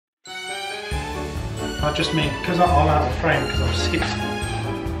I just mean, because I'm out of frame, because I'm 6.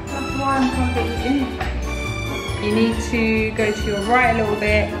 That's why I'm trying to get you in frame. You need to go to your right a little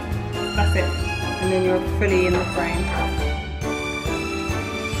bit. That's it. And then you're fully in the frame.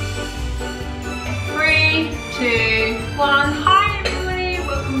 3, 2, 1. Hi everybody,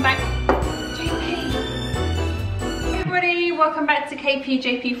 welcome back. Everybody, welcome back to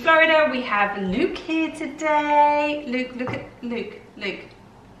KPJP Florida. We have Luke here today. Luke, look at Luke. Luke.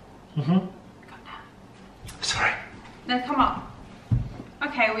 Mm-hmm. Sorry. No, come up.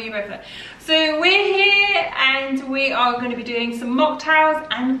 Okay, well you both there. So we're here and we are going to be doing some mocktails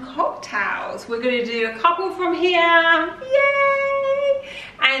and cocktails. We're going to do a couple from here. Yay!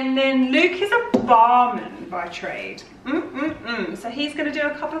 And then Luke is a barman by trade. So he's going to do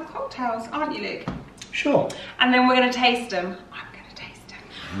a couple of cocktails, aren't you, Luke? Sure. And then we're going to taste them. I'm going to taste them.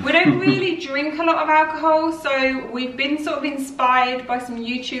 We don't really drink a lot of alcohol, so we've been sort of inspired by some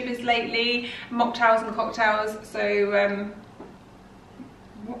YouTubers lately, mocktails and cocktails. So,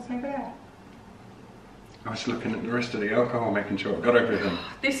 what's over there? I was looking at the rest of the alcohol, making sure I've got everything.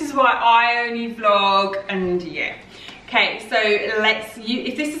 This is why I only vlog, and yeah. Okay, so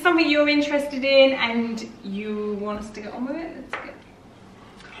if this is something you're interested in and you want us to get on with it,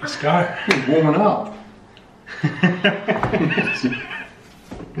 let's go. Let's go. Warming up.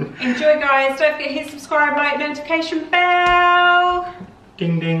 Enjoy, guys. Don't forget to hit subscribe, like, notification bell.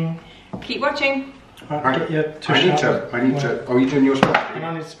 Ding ding. Keep watching. Right, get your I need to. Oh, you're doing yours first. And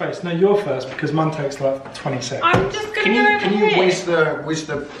I need space. No, you're first because mine takes like 20 seconds. I'm just going to go over Can you here. whiz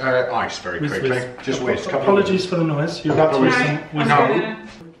the ice very quickly? Just whiz. Apologies for the noise. You're about to whiz some. No.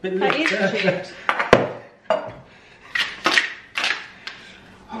 That is chipped.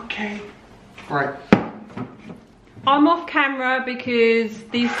 Okay. Right. I'm off camera because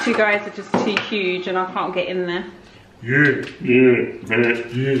these two guys are just too huge and I can't get in there. Yeah.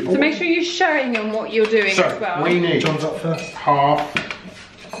 So make sure you're showing them what you're doing as well. We need John's up first. half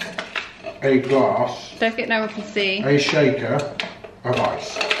a glass, Don't forget no one can see. a shaker of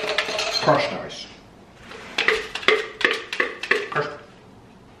ice, crushed ice.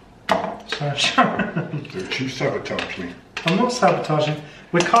 Don't you sabotage me. I'm not sabotaging.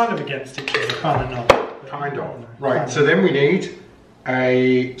 We're kind of against each other, kind of not. Kind of. Right, so then we need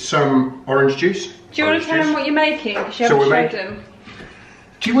some orange juice. Do you want to tell them what you're making? Because you So haven't we're showed them.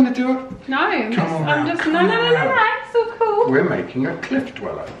 Do you want to do it? No, I'm on just, now. no, it's all cool. We're making a cliff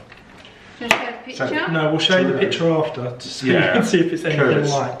dweller. Do you want to show the picture? No, we'll show you the picture after to see, see if it's anything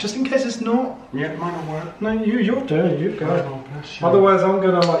like. Just in case it's not. Yeah, mine will work. No, you're doing it, you go. Oh, bless you. Otherwise I'm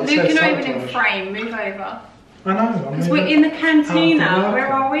going to like Luke, say you're not even in sabotage. frame, move over. I know. Because we're in the cantina.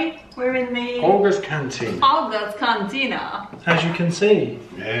 Where are we? We're in the... Olga's canteen. Olga's cantina. As you can see.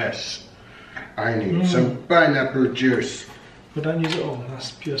 Yes. I need some pineapple juice. We don't use it all,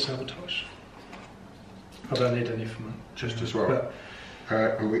 that's pure sabotage. I don't need any from it. Just as well.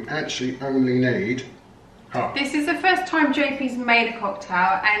 And we actually only need half. This is the first time JP's made a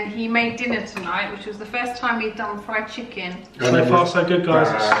cocktail and he made dinner tonight, which was the first time he'd done fried chicken. So far so good, guys.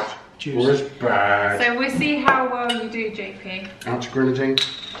 Bad. Juice. Was bad. So we'll see how well you do, JP. Ounce of grenadine.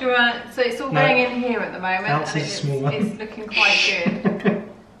 Do you want, so it's all going in here at the moment. Ounce and is a small one. It's looking quite good.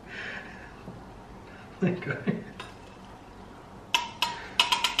 There you go.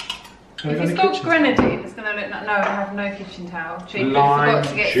 If it's got grenadine, it's going to look like... No, I have no kitchen towel. JP Lime forgot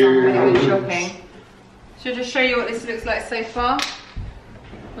to get some when he went juice. shopping. Should I just show you what this looks like so far?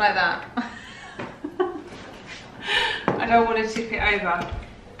 Like that. I don't want to tip it over.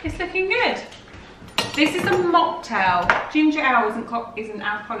 It's looking good. This is a mocktail. Ginger ale isn't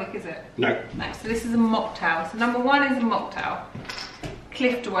alcoholic, is it? No. No, so this is a mocktail. So number one is a mocktail.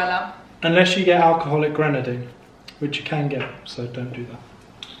 Cliff Dweller. Unless you get alcoholic grenadine, which you can get, so don't do that.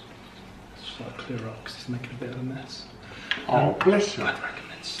 Just like clear up because it's making a bit of a mess. Oh, bless you. I'd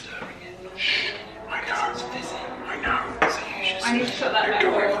recommend stirring it. Shh. I know. So you should I need to shut that back.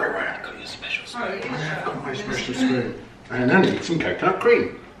 Go everywhere. You've got your special spoon. Oh, I've got my special spoon. And I need some coconut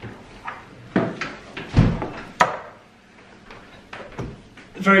cream.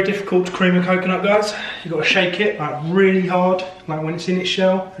 Very difficult to cream a coconut, guys. You've got to shake it like really hard, like when it's in its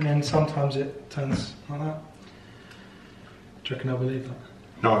shell, and then sometimes it turns like that. Do you reckon I believe that?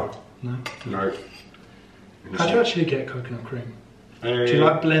 No. No? No. How do you actually get coconut cream? Do you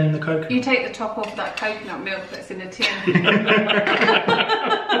like blend the coconut? You take the top off that coconut milk that's in a tin.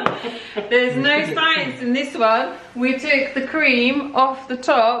 There's no science in this one. We took the cream off the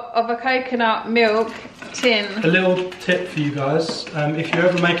top of a coconut milk tin. A little tip for you guys, if you're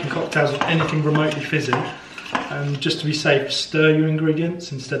ever making cocktails with anything remotely fizzy, just to be safe, stir your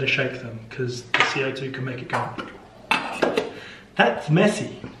ingredients instead of shake them, because the CO2 can make it go. That's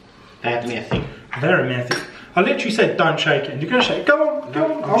messy. That's messy. Very messy. I literally said don't shake it, and you're going to shake it. Go on, go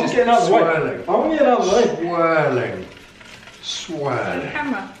on. I'm just getting out of the way. swirling. I'm getting out of the way. Swirling. The Swirling.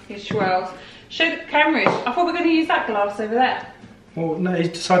 camera is swirls. Show the camera. I thought we were going to use that glass over there. Well, no, he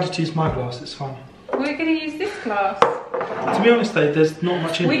decided to use my glass. It's fine. We're going to use this glass. To be honest, though, there's not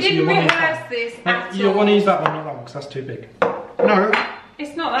much in We it. So didn't you want to use rehearse that. this No, at you all. want to use that one, not that one, because that's too big. No,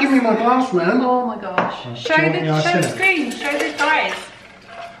 It's not. That's... give me my glass, man. Oh my gosh. Oh, Show do you want the ice the in it? screen. Show the guys.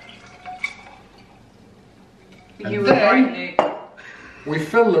 And You were then- right, Luke. We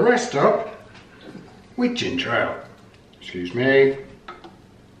fill the rest up with ginger ale. Excuse me.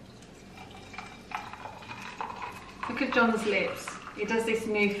 Look at John's lips. He does this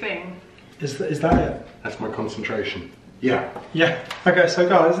new thing. Is that it? That's my concentration. Yeah. Yeah. Okay, so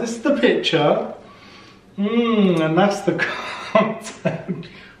guys, this is the picture. And that's the content.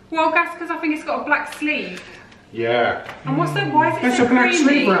 Well, that's because I think it's got a black sleeve. Yeah. And why is it There's so a black creamy?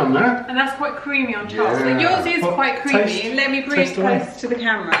 sleeve around there. And that's quite creamy on top. So Yeah. yours is Well, quite creamy. taste- Let me bring it taste away. close to the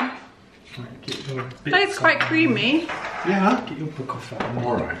camera. Right, get your bits That's quite out. creamy. Yeah. Get your book off that.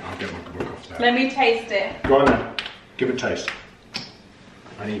 Alright, I'll get my book off there. Let me taste it. Go on then. Give it a taste.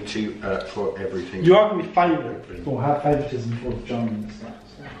 I need to put everything. You are going to be favourite, or have favouritism for John and stuff.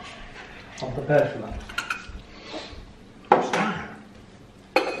 So I'm prepared for that. What's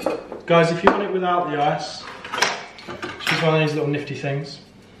that? Guys, if you want it without the ice, she's one of these little nifty things.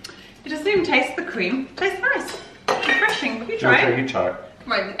 It doesn't even taste the cream. It tastes nice. Refreshing. Will you try Okay, it? you try it.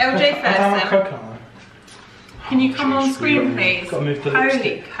 Right, LJ I don't want first then. coconut. Can you come on Jeez, screen, we please? Gotta move the Holy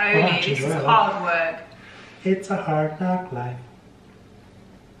lipstick. Cody, Oh, this ginger is ale. hard work. It's a hard knock life.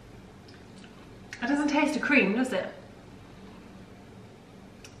 It doesn't taste of cream, does it?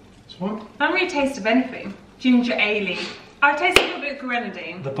 It's what? I don't really taste of anything. Ginger ale-y. I taste a little bit of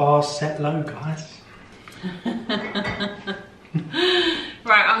grenadine. The bar's set low, guys.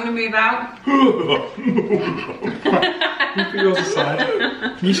 Right, I'm going to move out. You put yours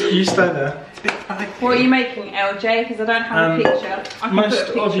aside. You stay there. What are you making, LJ? Because I don't have a picture. I can Most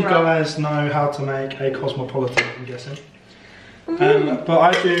put a of you picture up. guys know how to make a cosmopolitan, I'm guessing. But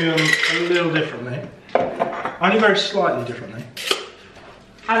I do a little differently. Only very slightly differently.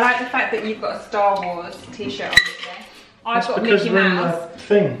 I like the fact that you've got a Star Wars t-shirt on today. I've That's got because Mickey we're in Mouse the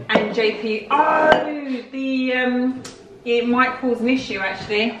thing. and JP. Oh, it might cause an issue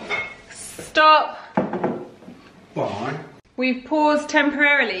actually. Stop. Why? We've paused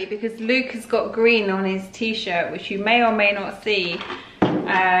temporarily because Luke has got green on his t-shirt, which you may or may not see.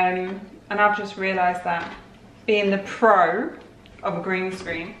 And I've just realised that, being the pro of a green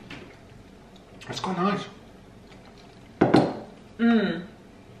screen. That's quite nice.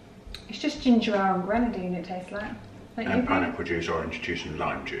 It's just ginger ale and grenadine it tastes like. Don't you And think? pineapple juice, orange juice, and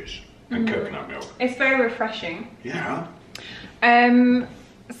lime juice, and coconut milk. It's very refreshing. Yeah.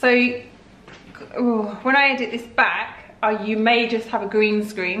 So when I edit this back, you may just have a green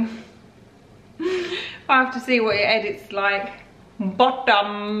screen. I have to see what it edits like.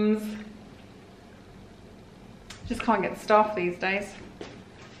 Bottoms. Just can't get the staff these days.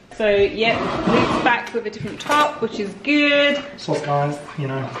 So yeah, Luke's back with a different top, which is good. So guys, you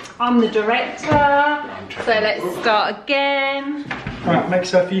know. I'm the director. So let's start again. Alright, make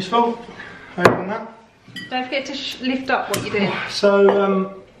yourself useful. Open that. Don't forget to lift up what you're doing.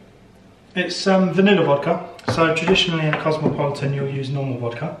 So it's vanilla vodka. So traditionally in a cosmopolitan you'll use normal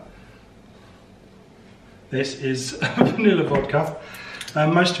vodka. This is vanilla vodka.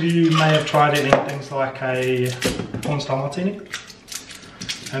 Most of you may have tried it in things like a porn-style martini.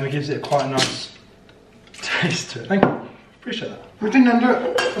 And it gives it quite a nice taste to it. Thank you. Appreciate that. We didn't end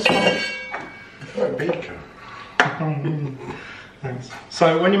it. That's fine. Like beaker. Thanks.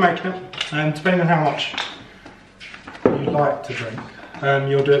 So when you're making it, depending on how much you like to drink,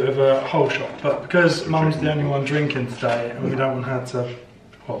 you'll do it with a whole shot. But because Mum's the only one drinking today, and we don't want her to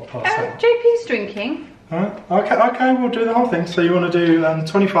pass out. JP's drinking. Alright, okay, we'll do the whole thing. So you want to do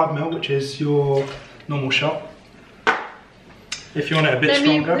 25ml, which is your normal shot. If you want it a bit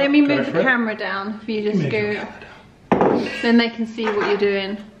stronger, Let me go move the for it. camera down if you just Move your go. camera down. Then they can see what you're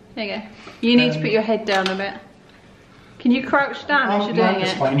doing. There you go. You need to put your head down a bit. Can you crouch down as you're doing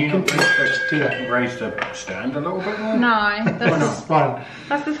that's it? fine. Can you not Just do that. raise the stand a little bit more? No, Why that's, not? Fine.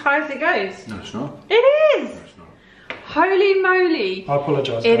 that's as high as it goes. No, it's not. It is! No, it's not. Holy moly. I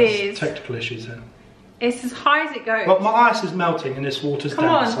apologise. It guys. is. Technical issues here. It's as high as it goes. But my ice is melting and this water's Come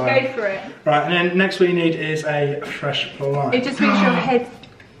down. on, so. go for it. Right, and then next what you need is a fresh lime. It just makes your head.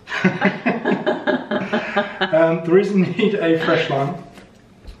 The reason you need a fresh lime,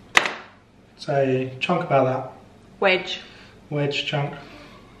 say chunk about that, wedge chunk,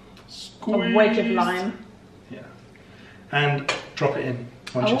 squeeze. A wedge of lime. Yeah, and drop it in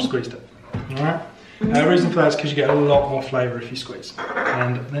once you've squeezed it. All right. The reason for that is because you get a lot more flavour if you squeeze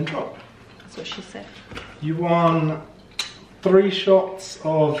and then drop. That's what she said. You want 3 shots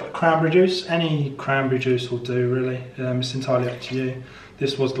of cranberry juice. Any cranberry juice will do, really. It's entirely up to you.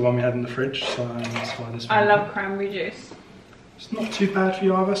 This was the one we had in the fridge, so that's why this one. I love cranberry juice. It's not too bad for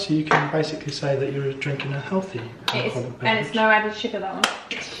you either, so you can basically say that you're drinking a healthy alcoholic beverage. And it's no added sugar, that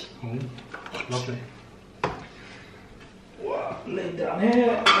one. Oh, lovely. Wow, lay down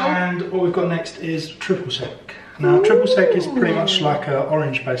here. And what we've got next is triple sec. Now, triple sec is pretty much like an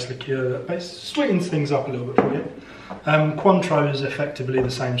orange-based liqueur that sweetens things up a little bit for you. Cointreau is effectively the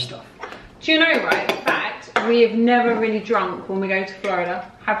same stuff. Do you know, right, in fact, we have never really drunk when we go to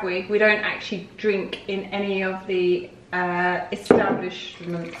Florida, have we? We don't actually drink in any of the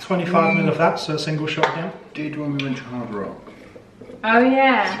establishments. 25ml of that, so a single shot again. Did when we went to Hard Rock. Oh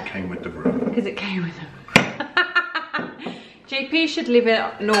yeah. It came with the room. Because it came with them. JP should live it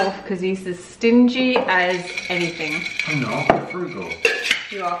up north because he's as stingy as anything. I'm not, frugal.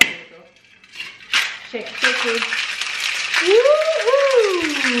 You are frugal. Shake it, shake it.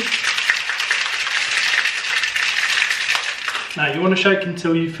 Woohoo! Now you want to shake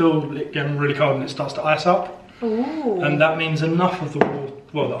until you feel it getting really cold and it starts to ice up. Ooh. And that means enough of the water,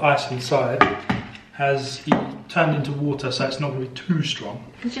 well, the ice inside has turned into water, so it's not going to be too strong.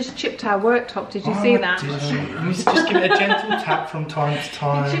 It's just chipped our worktop. Did you see that? You need to just give it a gentle tap from time to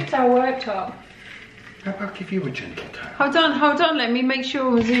time. You chipped our worktop. How about give you a gentle tap? Hold on. Let me make sure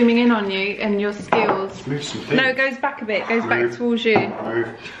we're zooming in on you and your skills. Move some things. No, it goes back a bit. It goes back towards you. Move.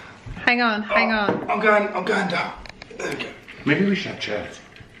 Hang on. I'm going down. There we go. Maybe we should have chairs.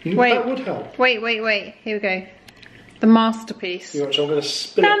 Wait. That would help. Wait. Here we go. The masterpiece. You watch, I'm going to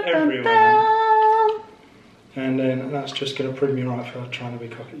spill it everywhere. And then that's just going to prove me right for trying to be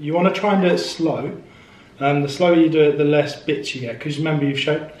cocky. You want to try and do it slow. The slower you do it, the less bits you get. Because remember, you've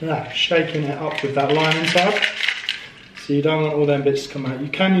shaken it up with that line inside. So you don't want all them bits to come out. You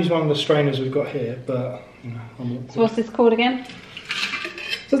can use one of the strainers we've got here, but you know, I'm awkward. So what's this called again?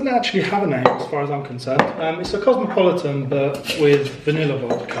 It doesn't actually have a name as far as I'm concerned. It's a Cosmopolitan, but with vanilla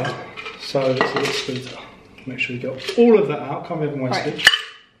vodka. So it's a bit sweeter. Make sure you get all of that out. Can't be having wastage.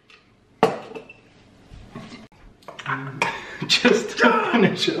 Right. Just to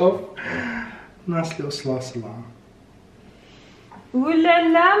finish it off, nice little slice of lime. Ooh la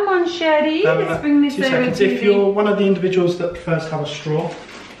la, mon chéri. Let's bring this 2 over seconds. to If you're one of the individuals that prefers to have a straw,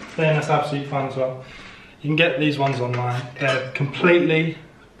 then that's absolutely fine as well. You can get these ones online. They're completely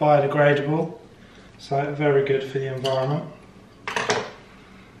biodegradable, so very good for the environment.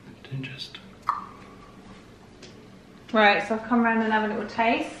 Then just Right, so I'll come around and have a little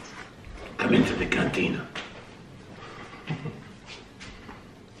taste. Come into the cantina.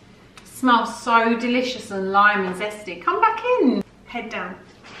 Smells so delicious and lime and zesty. Come back in. Head down.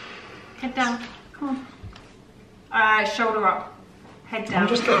 Head down. Come on. Shoulder up. Head down. I'm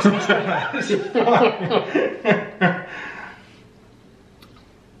just getting some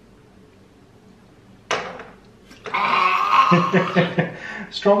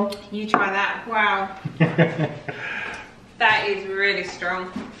strong. You try that. Wow. That is really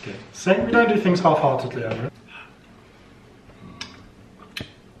strong. Okay. See, we don't do things half-heartedly over it.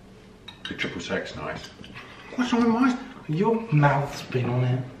 The triple sec's nice. What's wrong with mine? Your mouth's been on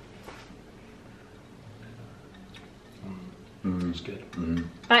it. It's good.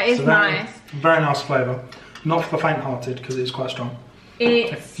 That is nice. Very nice flavour. Not for the faint-hearted because it's quite strong.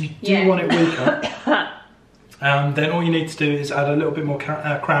 If you do want it weaker, then all you need to do is add a little bit more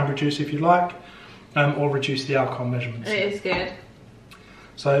cranberry juice if you like, or reduce the alcohol measurements. It is good.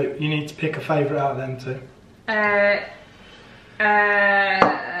 So you need to pick a favourite out of them too.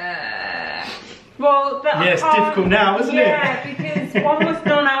 Well, yeah, it's difficult now, isn't it? Yeah, because one was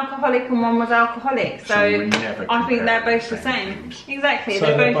non-alcoholic and one was alcoholic, so I think they're both the same. Exactly,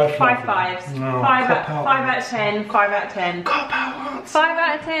 So they're both 5 lovely. 5s. No, 5 cop out out. of 10, 5 out of 10. Cop out. 5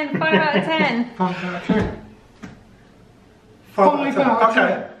 out of 10, 5 out of 10. 5 out of 10. 5 out of 10.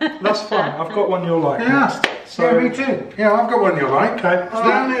 Okay, that's fine. I've got one you'll like. Yeah, So, yeah, me too. Yeah, I've got one you like. Okay. It's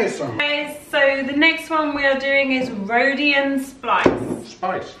down here somewhere. Okay, so the next one we are doing is Rhodian Splice.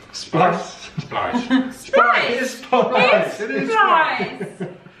 Spice. Splice. Spice. Splice! Splice. It is Splice!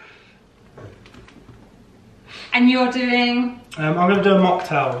 And you're doing? I'm going to do a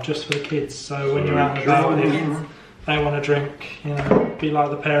mocktail just for the kids. So when you're out and about, if they want to drink, you know, be like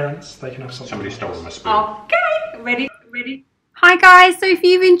the parents, they can have something. Somebody stole my spoon. Okay, ready? Hi guys, so if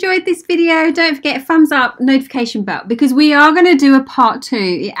you've enjoyed this video, don't forget thumbs up, notification bell, because we are going to do a part 2.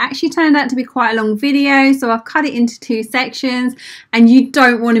 It actually turned out to be quite a long video, so I've cut it into 2 sections, and you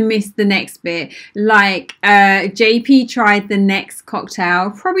don't want to miss the next bit. Like JP tried the next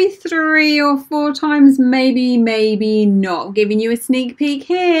cocktail probably 3 or 4 times, maybe not, giving you a sneak peek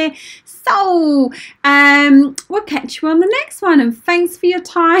here. So we'll catch you on the next one, and thanks for your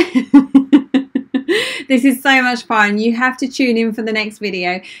time. This is so much fun. You have to tune in for the next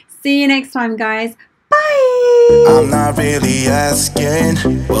video. See you next time, guys. Bye. I'm not really asking.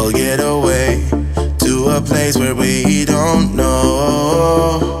 We'll get away to a place where we don't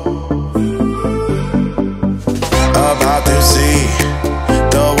know. About to see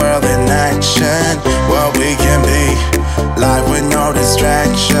the world in action, what we can be, life with no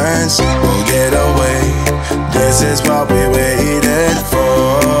distractions. We'll get away. This is what we